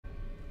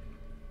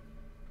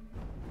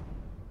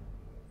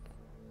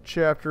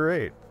Chapter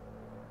 8.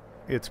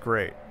 It's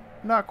great.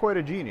 Not quite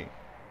a genie.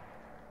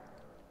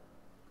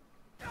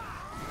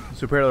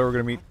 So apparently we're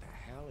going to meet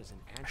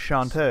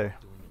Shantae.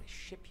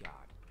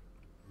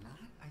 Not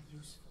a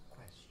useful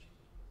question.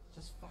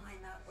 Just find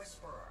that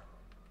whisperer.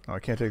 Oh,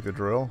 I can't take the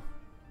drill?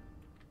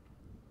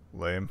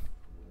 Lame.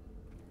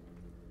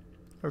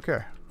 Okay.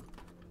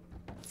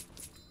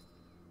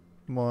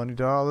 Money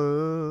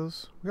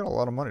dollars. We got a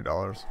lot of money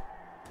dollars.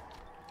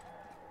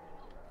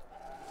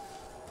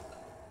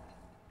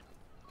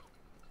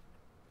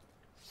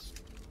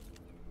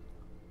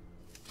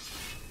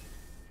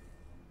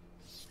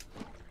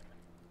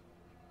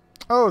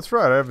 Oh, that's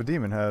right. I have a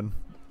demon head.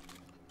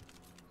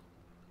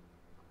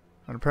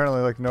 And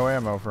apparently, like, no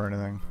ammo for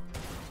anything.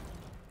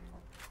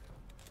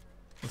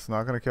 It's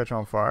not going to catch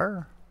on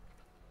fire?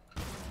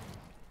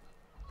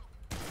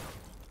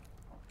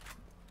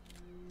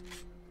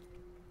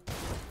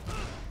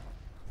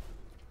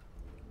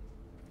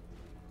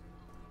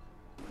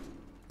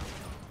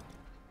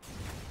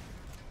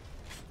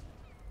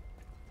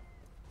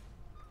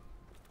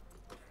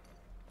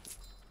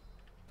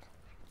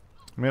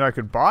 I mean, I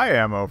could buy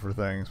ammo for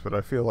things, but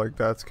I feel like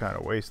that's kind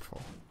of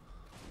wasteful.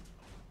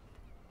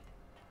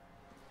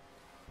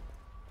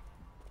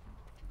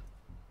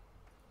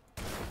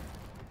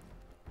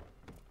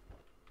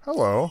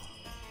 Hello.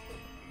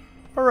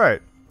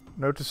 Alright.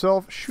 Note to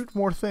self, shoot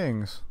more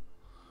things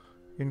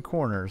in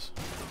corners.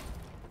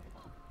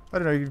 I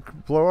didn't know you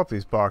could blow up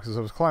these boxes.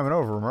 I was climbing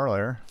over them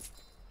earlier.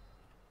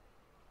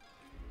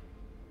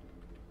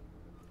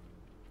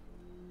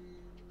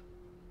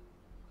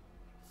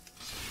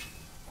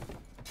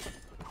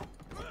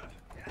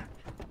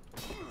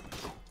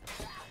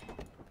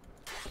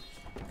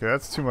 Okay,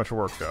 that's too much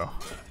work, though.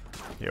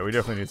 Yeah, we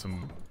definitely need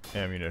some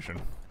ammunition.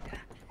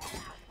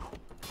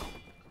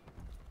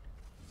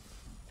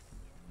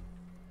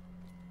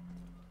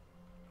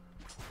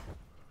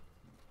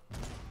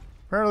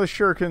 Apparently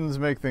shurikens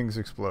make things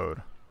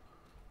explode.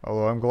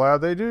 Although I'm glad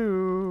they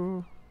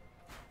do.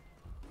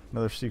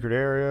 Another secret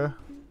area.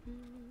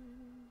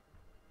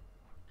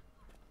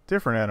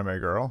 Different anime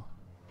girl.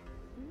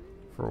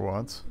 For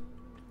once.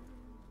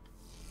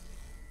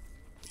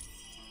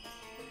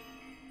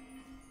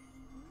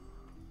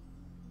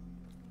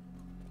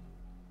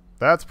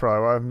 That's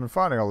probably why I've been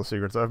finding all the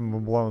secrets. I haven't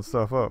been blowing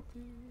stuff up.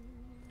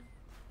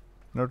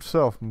 Note to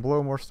self,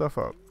 blow more stuff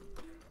up.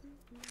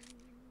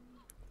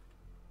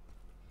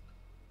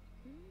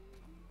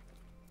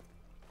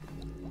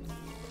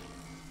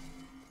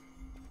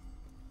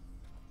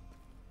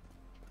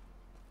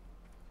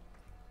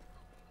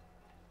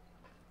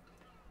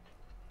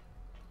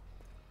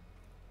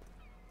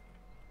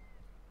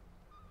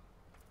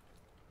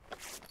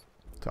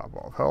 Top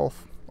ball of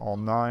health. All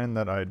 9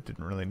 that I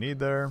didn't really need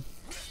there.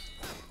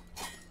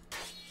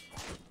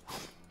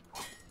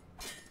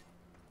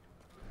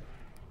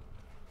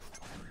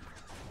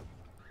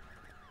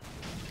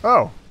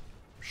 Oh!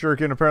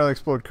 Shuriken apparently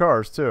explode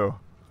cars, too.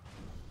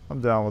 I'm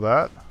down with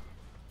that.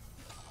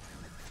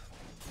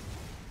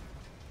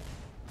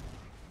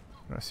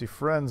 I see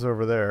friends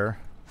over there.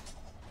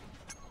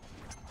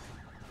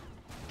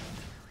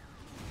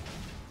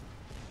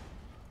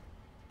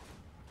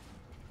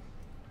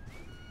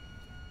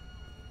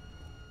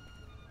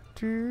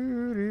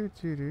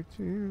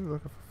 Looking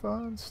for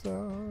fun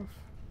stuff.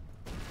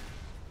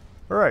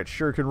 Alright,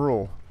 Shuriken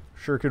rule.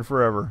 Shuriken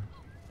forever.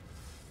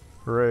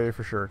 Hooray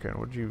for Shuriken.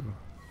 Would you...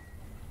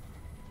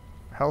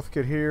 Health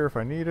kit here if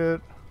I need it.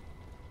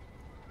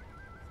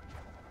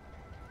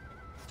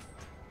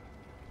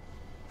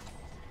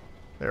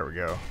 There we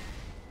go.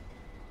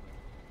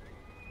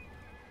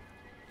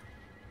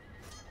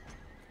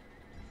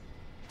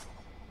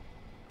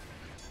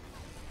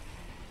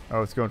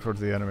 Oh, it's going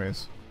towards the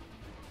enemies.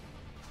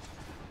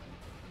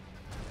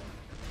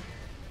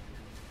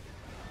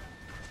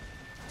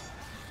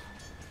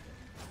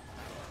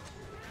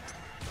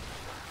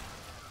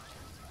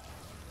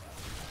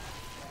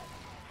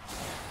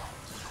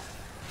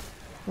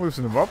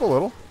 Loosen them up a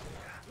little.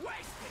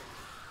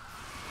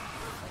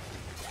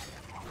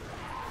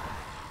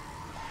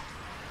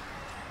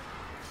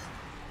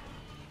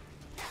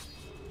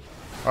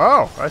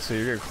 Oh, I see.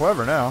 You're getting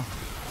clever now.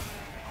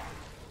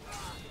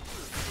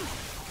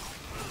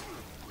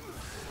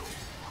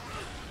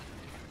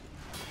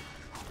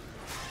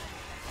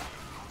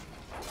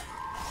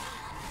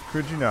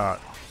 Could you not?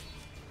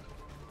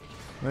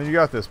 And then you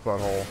got this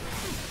butthole.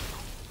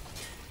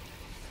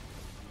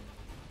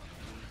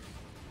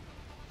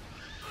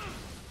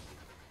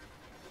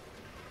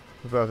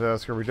 I was about to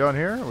ask, are we done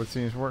here? It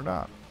seems we're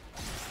not.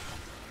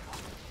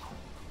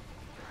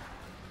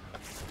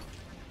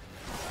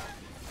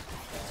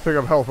 Let's pick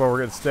up health while we're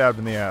getting stabbed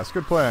in the ass.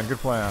 Good plan, good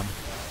plan.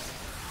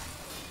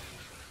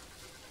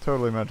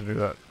 Totally meant to do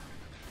that.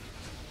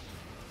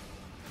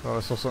 Thought I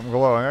saw something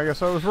glowing. I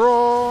guess I was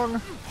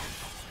wrong!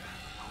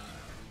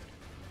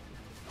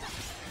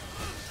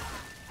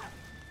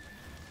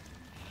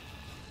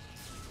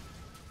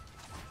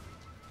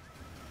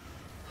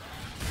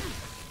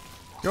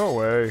 Go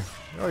away.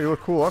 Oh, you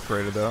look cool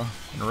upgraded, though.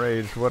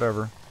 Enraged,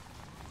 whatever.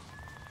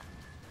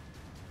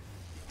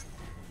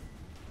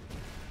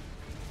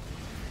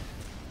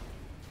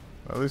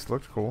 At least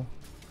looked cool.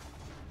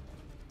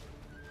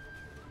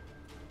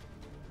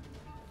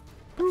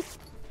 Boop.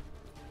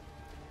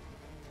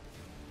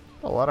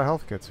 A lot of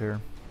health kits here.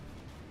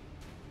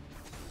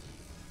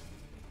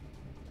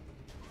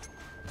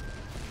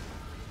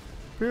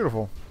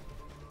 Beautiful.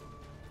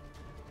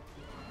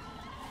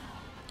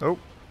 Oh,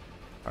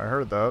 I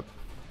heard that.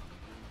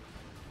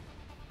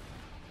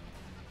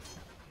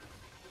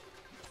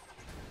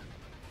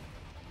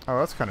 Oh,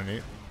 that's kind of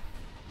neat.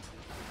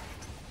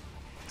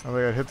 I think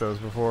I'd hit those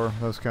before,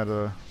 those kind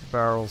of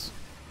barrels.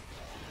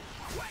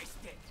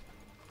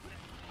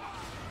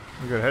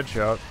 A good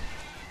headshot.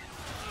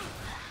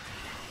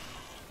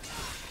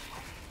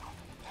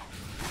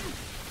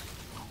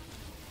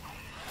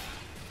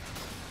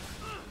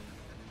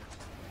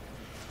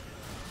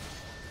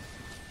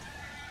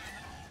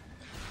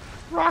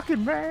 Rocket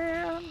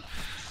Man!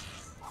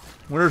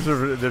 I wonder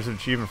if there's an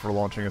achievement for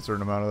launching a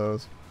certain amount of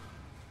those.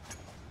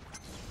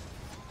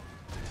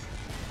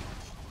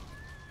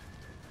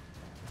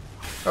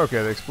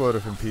 Okay, they explode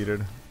if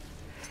impeded.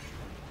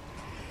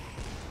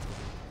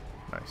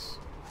 Nice.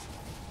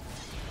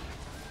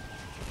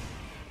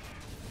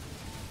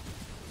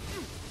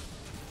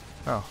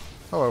 Oh,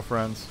 hello,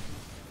 friends.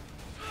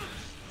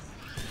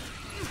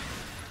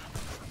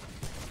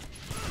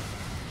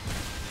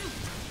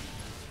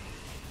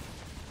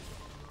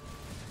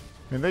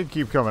 I mean, they can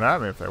keep coming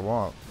at me if they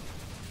want.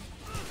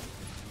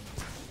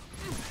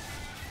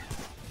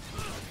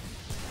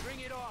 Bring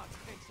it on,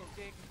 Pixel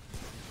Dick.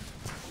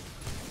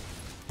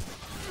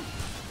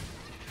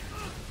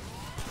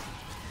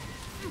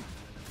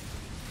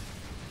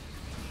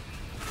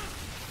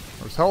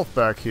 There's health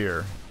back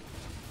here.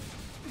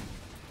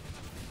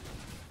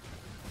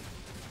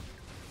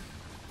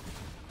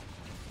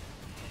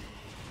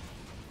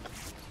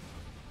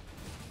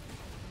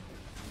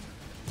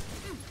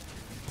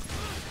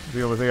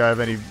 The only thing I have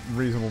any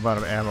reasonable amount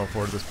of ammo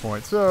for at this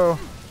point, so...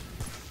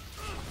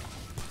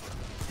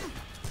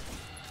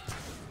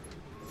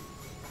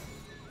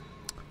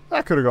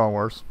 that could have gone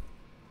worse.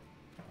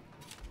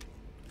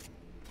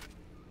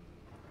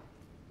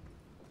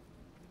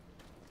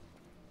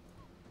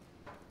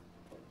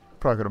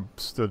 Probably could have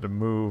stood to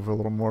move a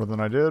little more than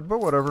I did, but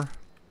whatever.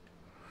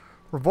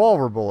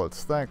 Revolver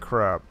bullets, thank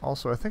crap.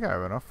 Also, I think I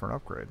have enough for an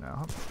upgrade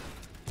now.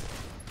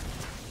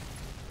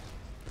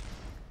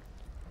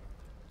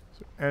 Is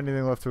there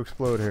anything left to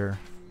explode here?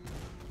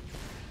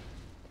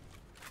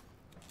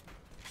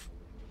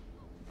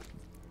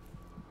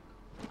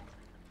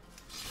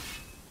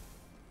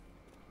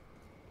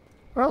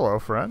 Hello,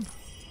 friend.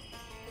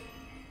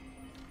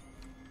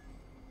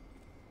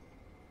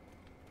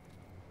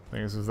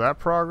 Thing is that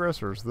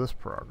progress or is this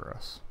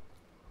progress?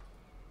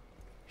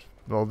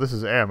 Well, this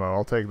is ammo.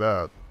 I'll take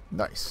that.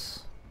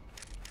 Nice.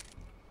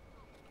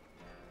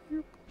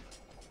 Yep.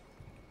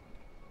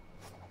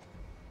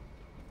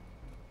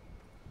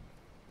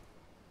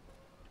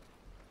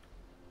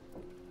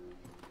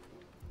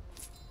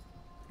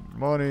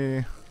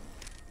 Money.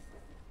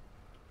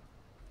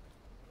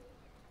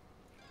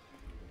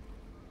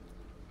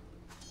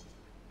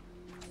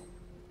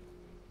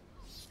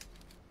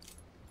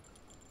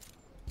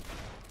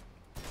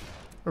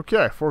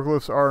 Okay,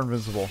 forklifts are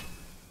invincible.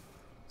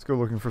 Let's go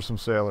looking for some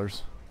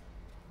sailors.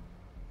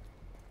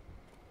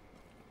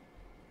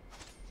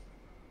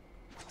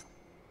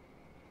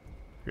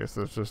 I guess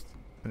that's just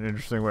an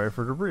interesting way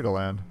for debris to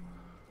land.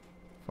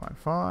 Fine,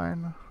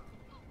 fine.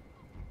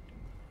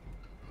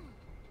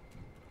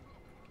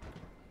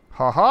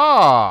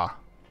 Ha-ha!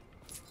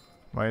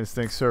 My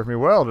instincts serve me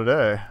well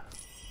today.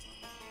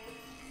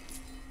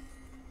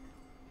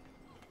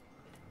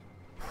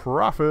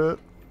 Profit.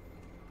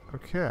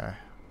 Okay.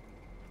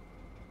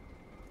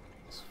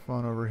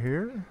 Fun over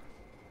here.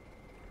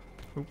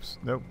 Oops.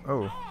 Nope.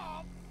 Oh.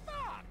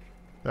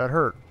 That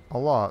hurt a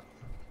lot.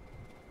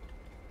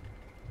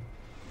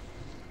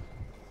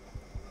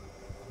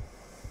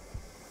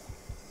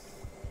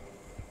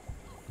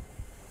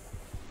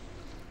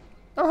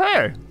 Oh,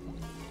 hey!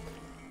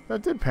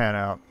 That did pan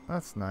out.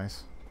 That's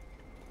nice.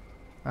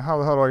 Now how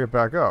the hell do I get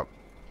back up?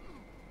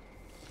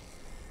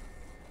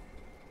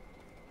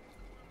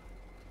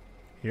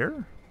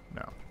 Here?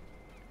 No.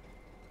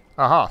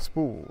 Aha,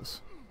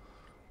 spools.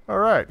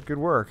 Alright, good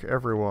work,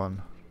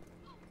 everyone.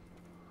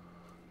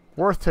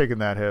 Worth taking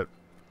that hit.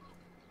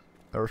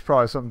 There was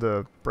probably something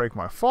to break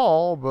my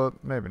fall,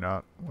 but maybe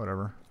not.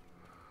 Whatever.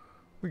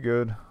 We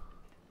good.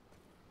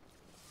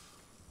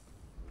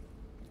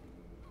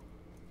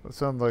 It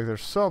sounds like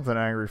there's something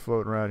angry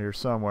floating around here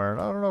somewhere,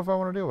 and I don't know if I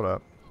want to deal with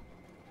that.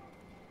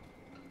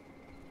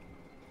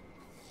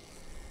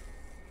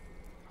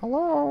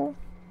 Hello?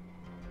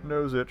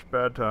 Nose itch,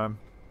 bad time.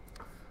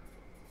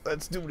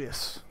 Let's do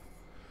this.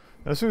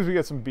 And as soon as we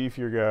get some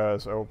beefier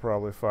guys, I will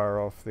probably fire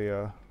off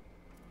the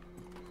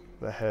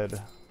head.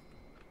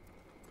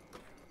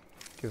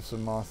 Give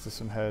some moss to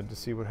some head to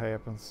see what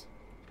happens.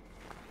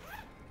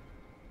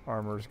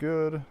 Armor's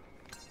good.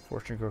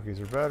 Fortune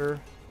cookies are better.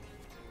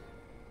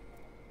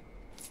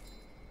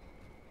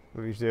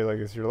 Live each day like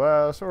it's your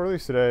last, or at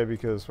least today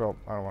because, well,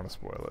 I don't want to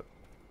spoil it.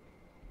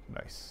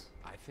 Nice.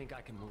 I think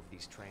I can move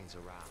these trains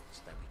around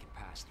so that we can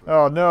pass through.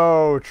 Oh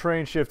no,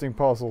 train shifting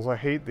puzzles. I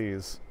hate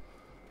these.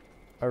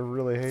 I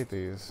really hate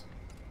these.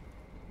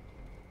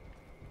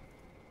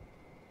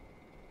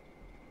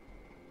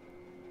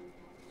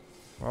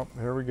 Well,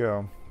 here we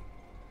go.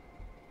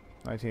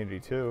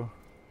 1982.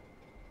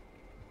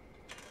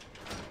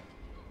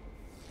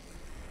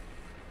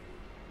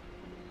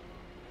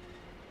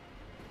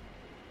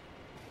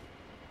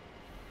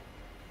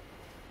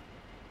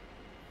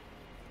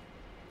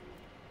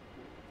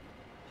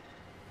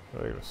 Are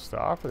they going to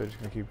stop or are they just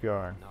going to keep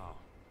going? No,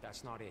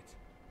 that's not it.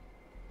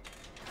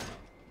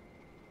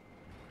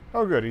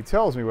 Oh good, he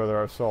tells me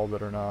whether I've solved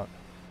it or not.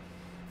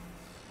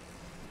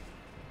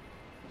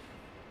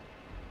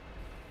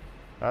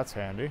 That's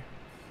handy.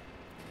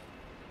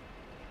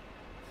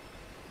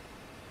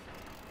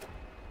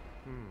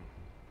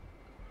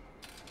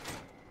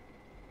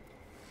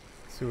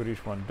 See what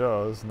each one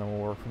does, and then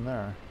we'll work from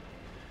there.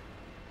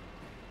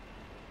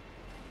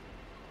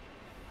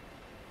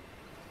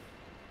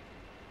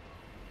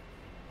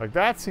 Like,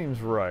 that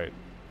seems right.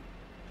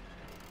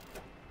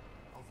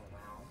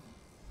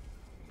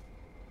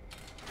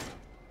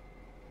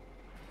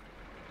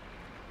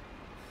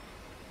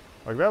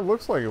 Like, that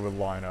looks like it would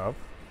line up.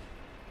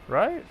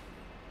 Right?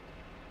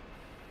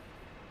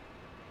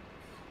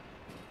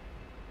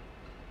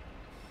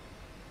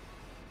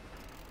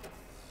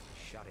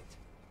 Shut it.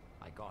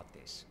 I got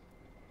this.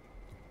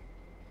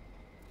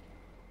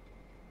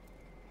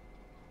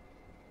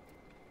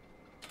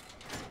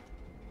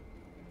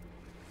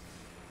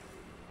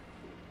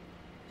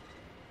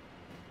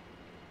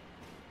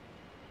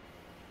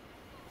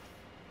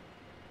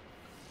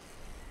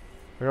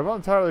 Like, I'm not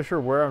entirely sure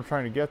where I'm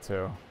trying to get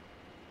to.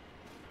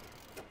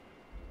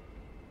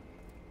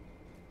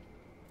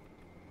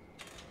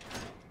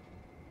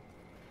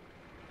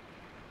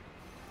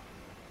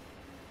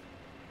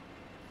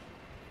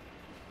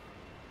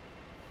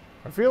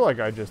 I feel like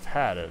I just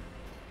had it.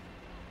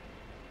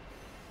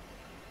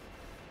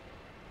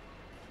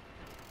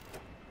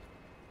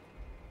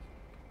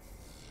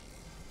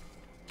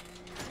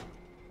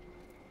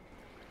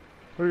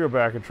 We'll go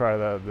back and try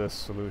this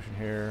solution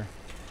here.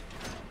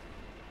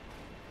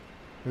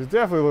 It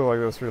definitely looked like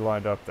those three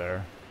lined up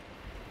there.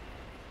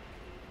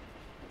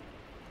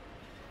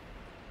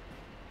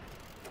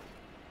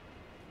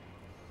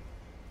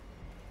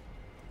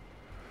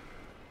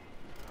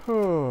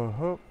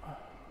 Oh.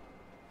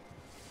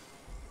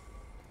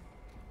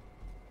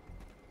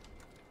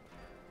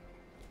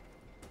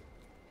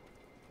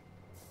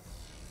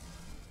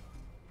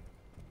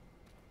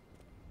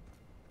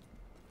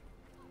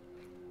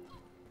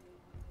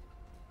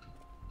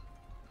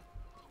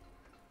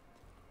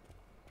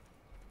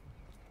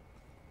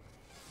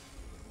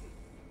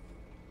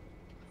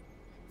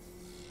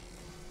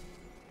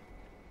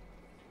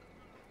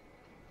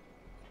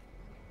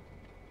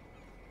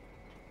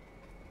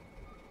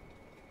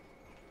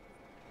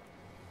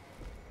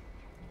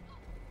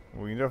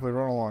 We can definitely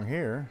run along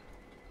here.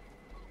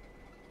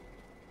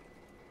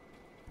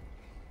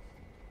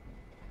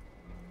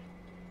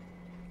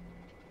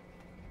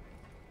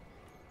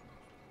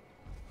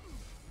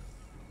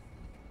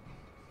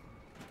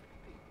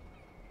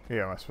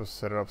 Yeah, am I supposed to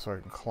set it up so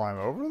I can climb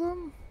over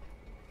them?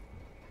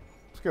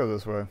 Let's go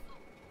this way.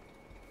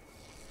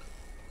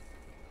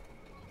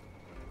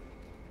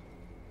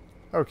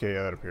 Okay,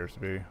 yeah, that appears to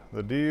be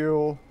the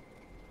deal.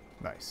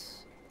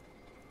 Nice.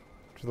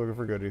 Just looking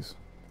for goodies.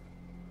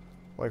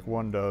 Like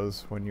one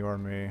does when you are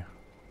me.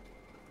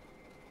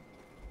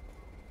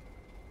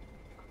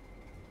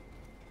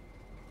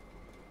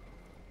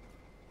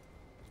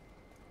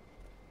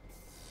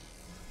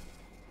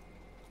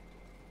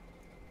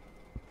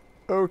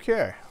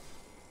 Okay.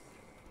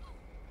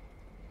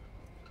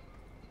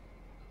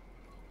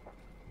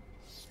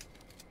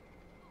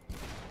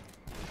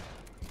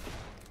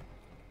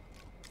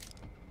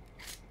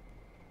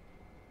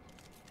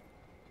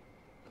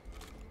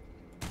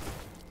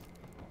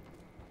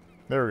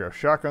 There we go.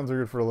 Shotguns are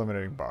good for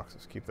eliminating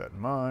boxes. Keep that in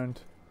mind.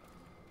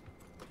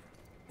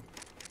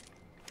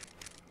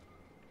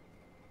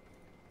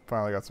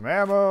 Finally got some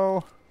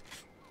ammo.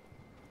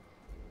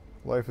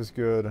 Life is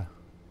good.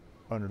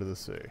 Under the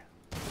sea.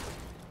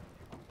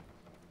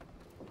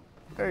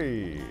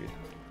 Hey.